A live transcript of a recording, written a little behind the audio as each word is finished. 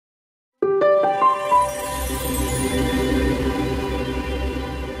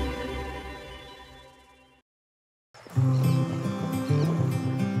I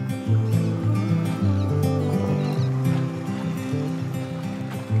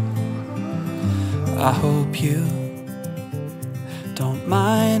hope you don't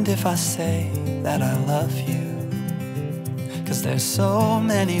mind if I say that I love you, 'cause there's so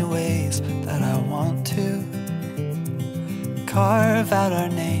many ways that I want to carve out our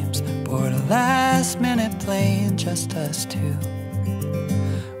names, board a last minute plane, just us two.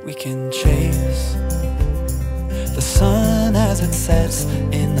 We can chase the sun as it sets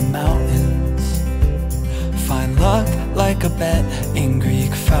in the mountains, find luck like a bet in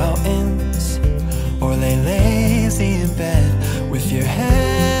Greek fountains, or lay lazy in bed with your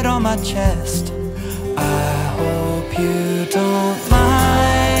head on my chest. I hope you don't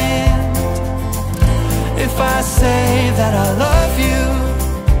mind if I say that I love you.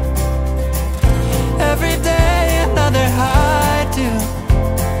 Every day another I do,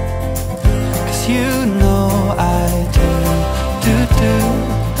 'cause you know I do,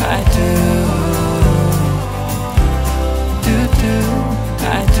 I do,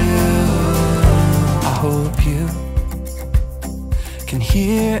 I do. I hope you can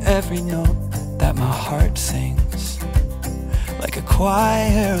hear every note that my heart sings, like a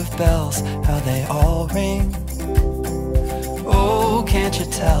choir of bells, how they all ring. Oh, can't you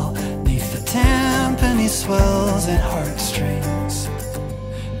tell, neath the timpani swells and heartstrings,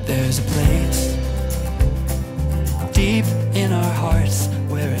 there's a place